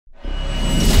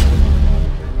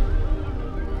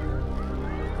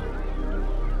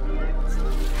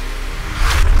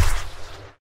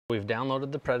We've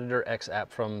downloaded the PredatorX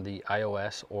app from the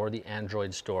iOS or the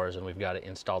Android stores, and we've got it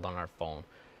installed on our phone.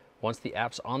 Once the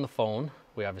app's on the phone,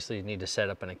 we obviously need to set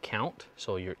up an account,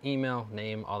 so your email,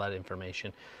 name, all that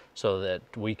information, so that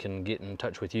we can get in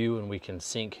touch with you and we can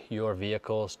sync your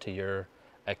vehicles to your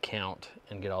account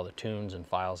and get all the tunes and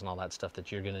files and all that stuff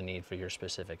that you're going to need for your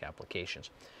specific applications.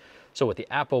 So with the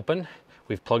app open,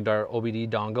 we've plugged our OBD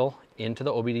dongle into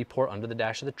the OBD port under the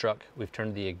dash of the truck. We've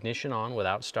turned the ignition on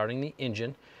without starting the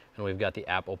engine, and we've got the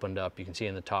app opened up. You can see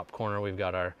in the top corner we've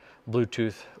got our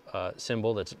Bluetooth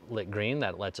symbol that's lit green.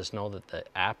 That lets us know that the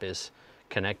app is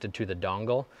connected to the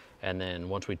dongle. And then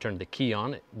once we turn the key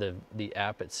on, the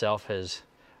app itself has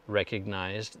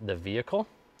recognized the vehicle.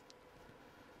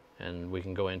 And we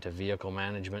can go into vehicle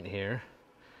management here,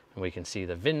 and we can see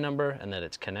the VIN number and that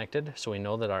it's connected. So we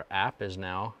know that our app is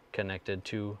now connected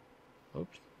to,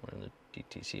 oops, we're in the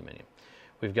DTC menu.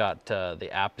 We've got the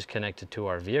app is connected to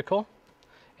our vehicle.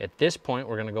 At this point,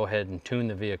 we're gonna go ahead and tune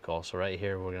the vehicle. So right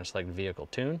here, we're gonna select vehicle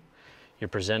tune. You're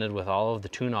presented with all of the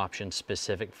tune options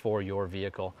specific for your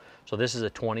vehicle. So this is a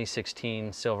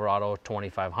 2016 Silverado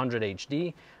 2500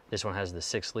 HD. This one has the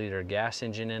 6-liter gas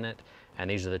engine in it, and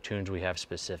these are the tunes we have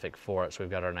specific for it. So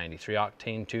we've got our 93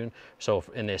 octane tune. So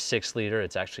in this 6-liter,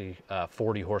 it's actually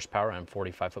 40 horsepower and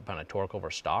 45 foot-pound of torque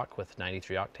over stock with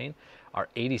 93 octane. Our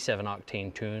 87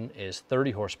 octane tune is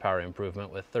 30 horsepower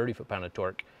improvement with 30 foot-pound of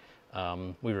torque.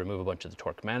 We remove a bunch of the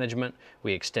torque management.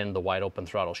 We extend the wide open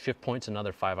throttle shift points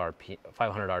another 500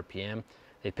 RPM.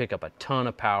 They pick up a ton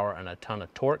of power and a ton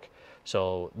of torque.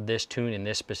 So this tune in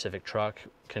this specific truck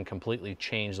can completely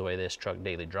change the way this truck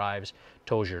daily drives,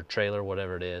 tows your trailer,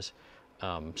 whatever it is.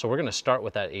 So we're gonna start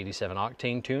with that 87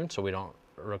 octane tune, so we don't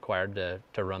required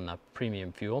to run the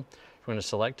premium fuel. We're gonna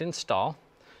select install.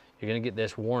 You're gonna get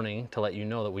this warning to let you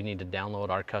know that we need to download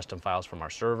our custom files from our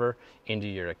server into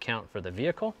your account for the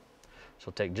vehicle. So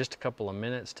it'll take just a couple of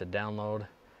minutes to download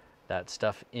that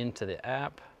stuff into the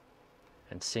app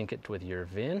and sync it with your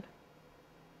VIN.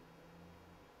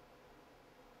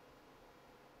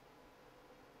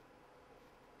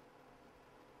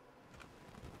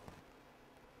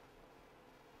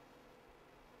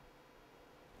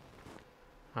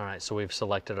 All right, so we've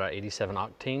selected our 87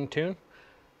 octane tune.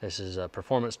 This is a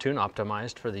performance tune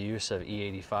optimized for the use of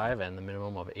E85 and the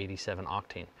minimum of 87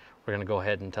 octane. We're gonna go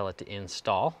ahead and tell it to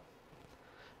install.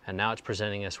 And now it's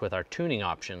presenting us with our tuning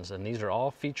options, and these are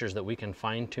all features that we can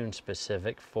fine-tune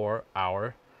specific for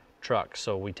our truck.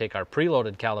 So we take our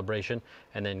preloaded calibration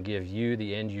and then give you,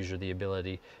 the end user, the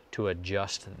ability to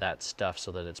adjust that stuff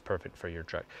so that it's perfect for your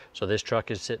truck. So this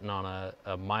truck is sitting on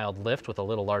a mild lift with a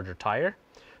little larger tire.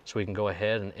 So we can go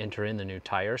ahead and enter in the new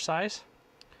tire size.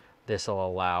 This will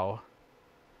allow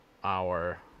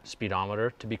our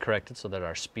speedometer to be corrected so that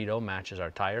our speedo matches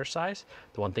our tire size.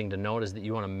 The one thing to note is that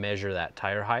you want to measure that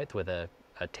tire height with a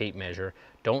tape measure.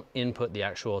 Don't input the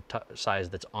actual size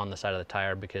that's on the side of the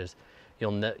tire, because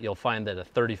you'll find that a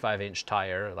 35-inch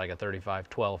tire, like a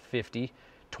 35, 12, 50,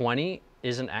 20,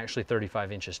 isn't actually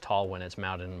 35 inches tall when it's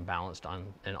mounted and balanced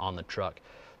on the truck.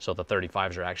 So the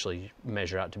 35s are actually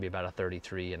measure out to be about a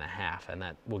 33.5, and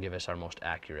that will give us our most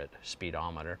accurate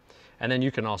speedometer. And then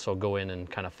you can also go in and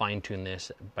kind of fine tune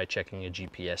this by checking a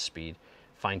GPS speed,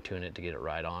 fine tune it to get it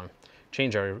right on.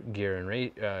 Change our gear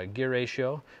and gear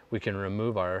ratio. We can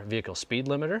remove our vehicle speed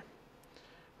limiter.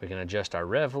 We can adjust our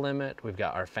rev limit. We've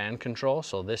got our fan control.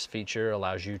 So this feature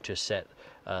allows you to set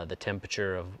the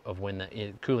temperature of when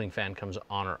the cooling fan comes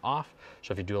on or off.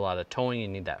 So if you do a lot of towing, you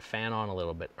need that fan on a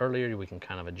little bit earlier, we can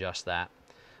kind of adjust that.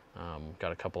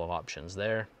 Got a couple of options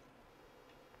there.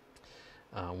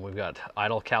 We've got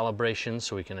idle calibration,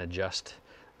 so we can adjust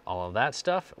all of that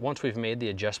stuff. Once we've made the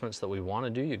adjustments that we want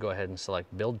to do, you go ahead and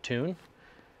select build tune.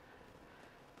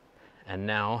 And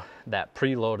now that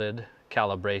preloaded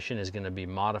calibration is going to be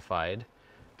modified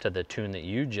to the tune that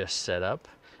you just set up,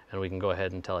 and we can go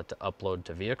ahead and tell it to upload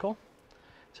to vehicle.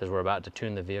 It says we're about to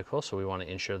tune the vehicle, so we want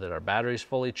to ensure that our battery is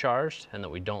fully charged and that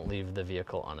we don't leave the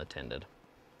vehicle unattended.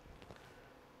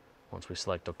 Once we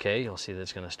select OK, you'll see that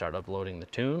it's going to start uploading the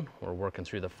tune. We're working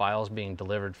through the files being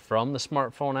delivered from the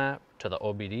smartphone app to the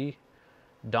OBD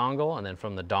dongle, and then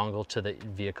from the dongle to the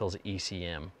vehicle's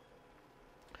ECM.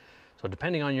 So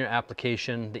depending on your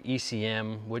application, the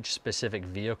ECM, which specific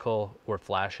vehicle we're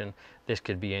flashing, this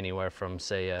could be anywhere from,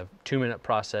 say, a 2-minute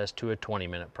process to a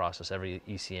 20-minute process. Every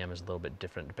ECM is a little bit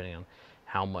different depending on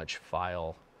how much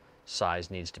file size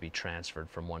needs to be transferred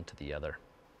from one to the other.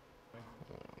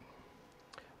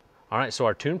 All right, so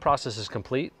our tune process is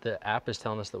complete. The app is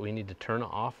telling us that we need to turn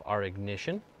off our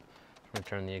ignition. We're going to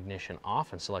turn the ignition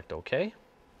off and select OK.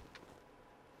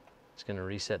 It's going to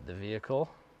reset the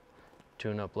vehicle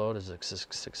tune upload is a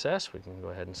success. We can go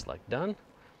ahead and select done.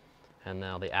 And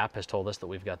now the app has told us that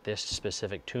we've got this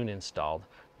specific tune installed.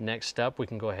 Next up, we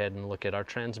can go ahead and look at our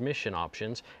transmission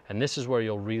options. And this is where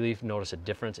you'll really notice a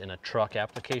difference in a truck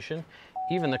application,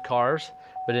 even the cars,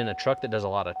 but in a truck that does a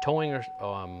lot of towing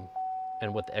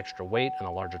and with the extra weight and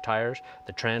the larger tires,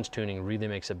 the trans tuning really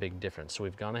makes a big difference. So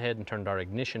we've gone ahead and turned our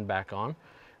ignition back on,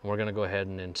 and we're gonna go ahead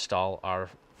and install our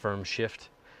firm shift.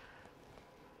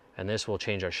 And this will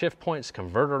change our shift points,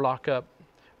 converter lockup,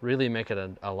 really make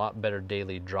it a lot better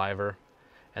daily driver.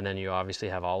 And then you obviously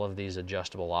have all of these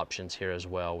adjustable options here as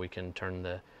well. We can turn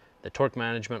the torque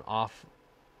management off.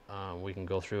 We can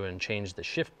go through and change the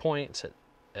shift points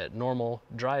at normal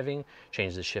driving,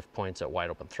 change the shift points at wide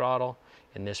open throttle.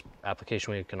 In this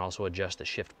application, we can also adjust the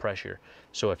shift pressure.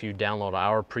 So if you download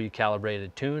our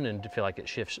pre-calibrated tune and feel like it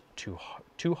shifts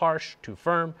too harsh, too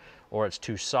firm, or it's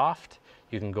too soft,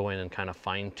 you can go in and kind of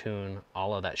fine tune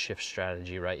all of that shift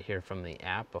strategy right here from the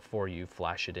app before you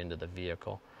flash it into the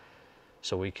vehicle.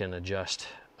 So we can adjust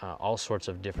all sorts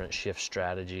of different shift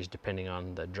strategies depending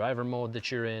on the driver mode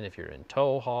that you're in. If you're in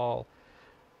tow haul,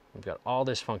 we've got all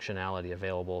this functionality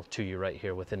available to you right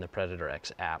here within the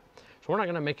PredatorX app. So we're not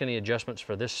gonna make any adjustments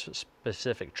for this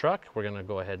specific truck. We're gonna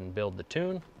go ahead and build the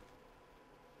tune.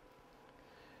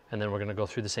 And then we're gonna go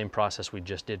through the same process we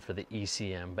just did for the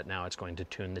ECM, but now it's going to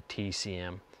tune the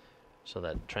TCM. So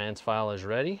that trans file is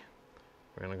ready.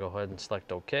 We're gonna go ahead and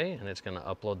select OK, and it's gonna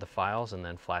upload the files and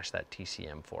then flash that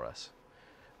TCM for us.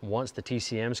 Once the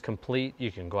TCM is complete, you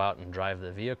can go out and drive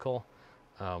the vehicle.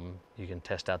 You can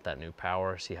test out that new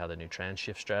power, see how the new trans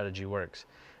shift strategy works.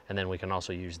 And then we can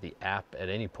also use the app at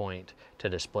any point to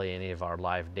display any of our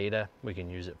live data. We can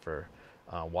use it for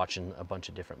watching a bunch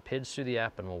of different PIDs through the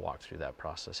app, and we'll walk through that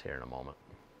process here in a moment.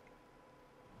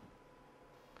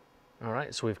 All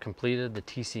right, so we've completed the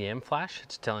TCM flash.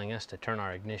 It's telling us to turn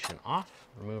our ignition off,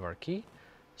 remove our key,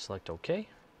 select OK.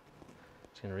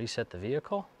 It's going to reset the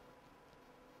vehicle.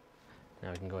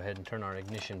 Now we can go ahead and turn our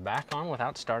ignition back on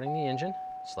without starting the engine.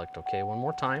 Select OK one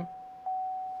more time.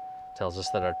 Tells us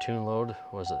that our tune load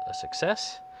was a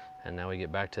success. And now we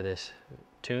get back to this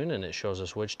tune, and it shows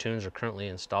us which tunes are currently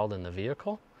installed in the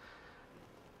vehicle.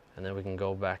 And then we can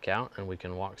go back out and we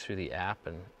can walk through the app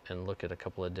and look at a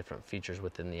couple of different features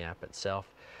within the app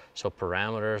itself. So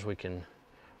parameters, we can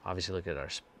obviously look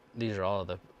at these are all of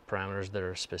the parameters that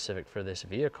are specific for this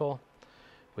vehicle.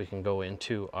 We can go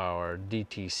into our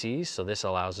DTCs, so this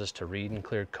allows us to read and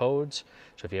clear codes.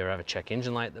 So if you ever have a check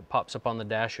engine light that pops up on the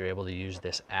dash, you're able to use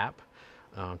this app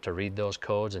to read those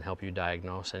codes and help you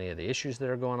diagnose any of the issues that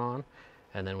are going on.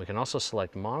 And then we can also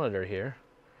select monitor here,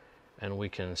 and we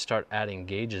can start adding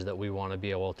gauges that we want to be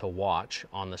able to watch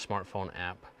on the smartphone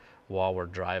app while we're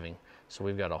driving. So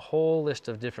we've got a whole list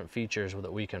of different features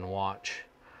that we can watch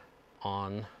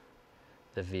on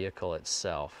the vehicle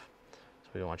itself. So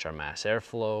we can watch our mass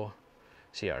airflow,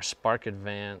 see our spark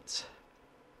advance,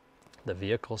 the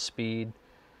vehicle speed,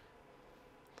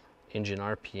 engine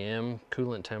RPM,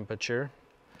 coolant temperature.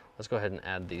 Let's go ahead and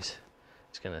add these.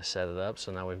 It's going to set it up.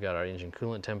 So now we've got our engine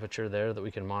coolant temperature there that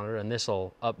we can monitor, and this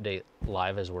will update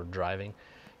live as we're driving.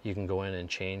 You can go in and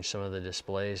change some of the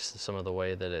displays, some of the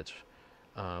way that it's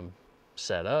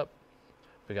set up.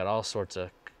 We got all sorts of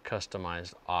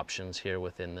customized options here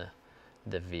within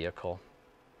the vehicle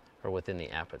or within the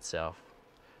app itself.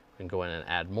 We can go in and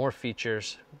add more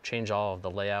features, change all of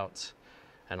the layouts,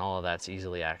 and all of that's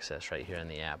easily accessed right here in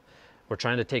the app. We're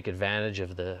trying to take advantage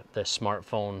of the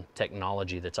smartphone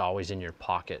technology that's always in your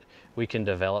pocket. We can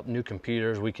develop new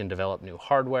computers, we can develop new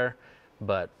hardware,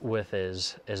 but with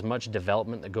as much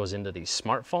development that goes into these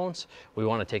smartphones, we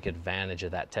want to take advantage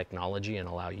of that technology and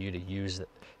allow you to use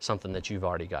something that you've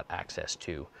already got access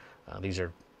to. These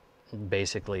are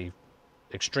basically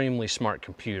extremely smart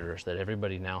computers that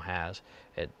everybody now has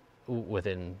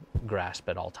within grasp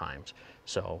at all times.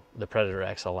 So the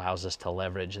PredatorX allows us to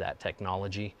leverage that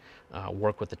technology,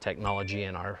 work with the technology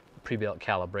in our pre-built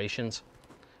calibrations,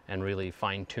 and really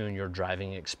fine-tune your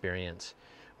driving experience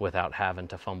without having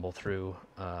to fumble through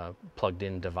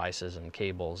plugged-in devices and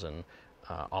cables and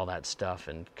all that stuff,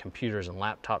 and computers and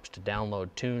laptops to download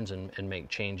tunes and make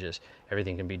changes.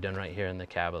 Everything can be done right here in the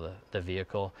cab of the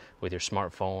vehicle with your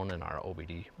smartphone and our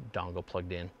OBD dongle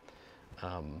plugged in.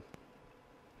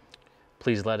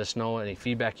 Please let us know any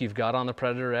feedback you've got on the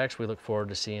PredatorX. We look forward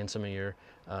to seeing some of your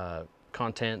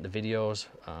content, the videos,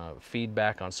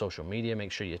 feedback on social media.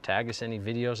 Make sure you tag us any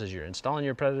videos as you're installing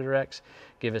your PredatorX.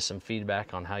 Give us some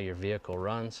feedback on how your vehicle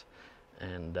runs,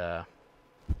 and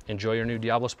enjoy your new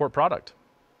Diablo Sport product.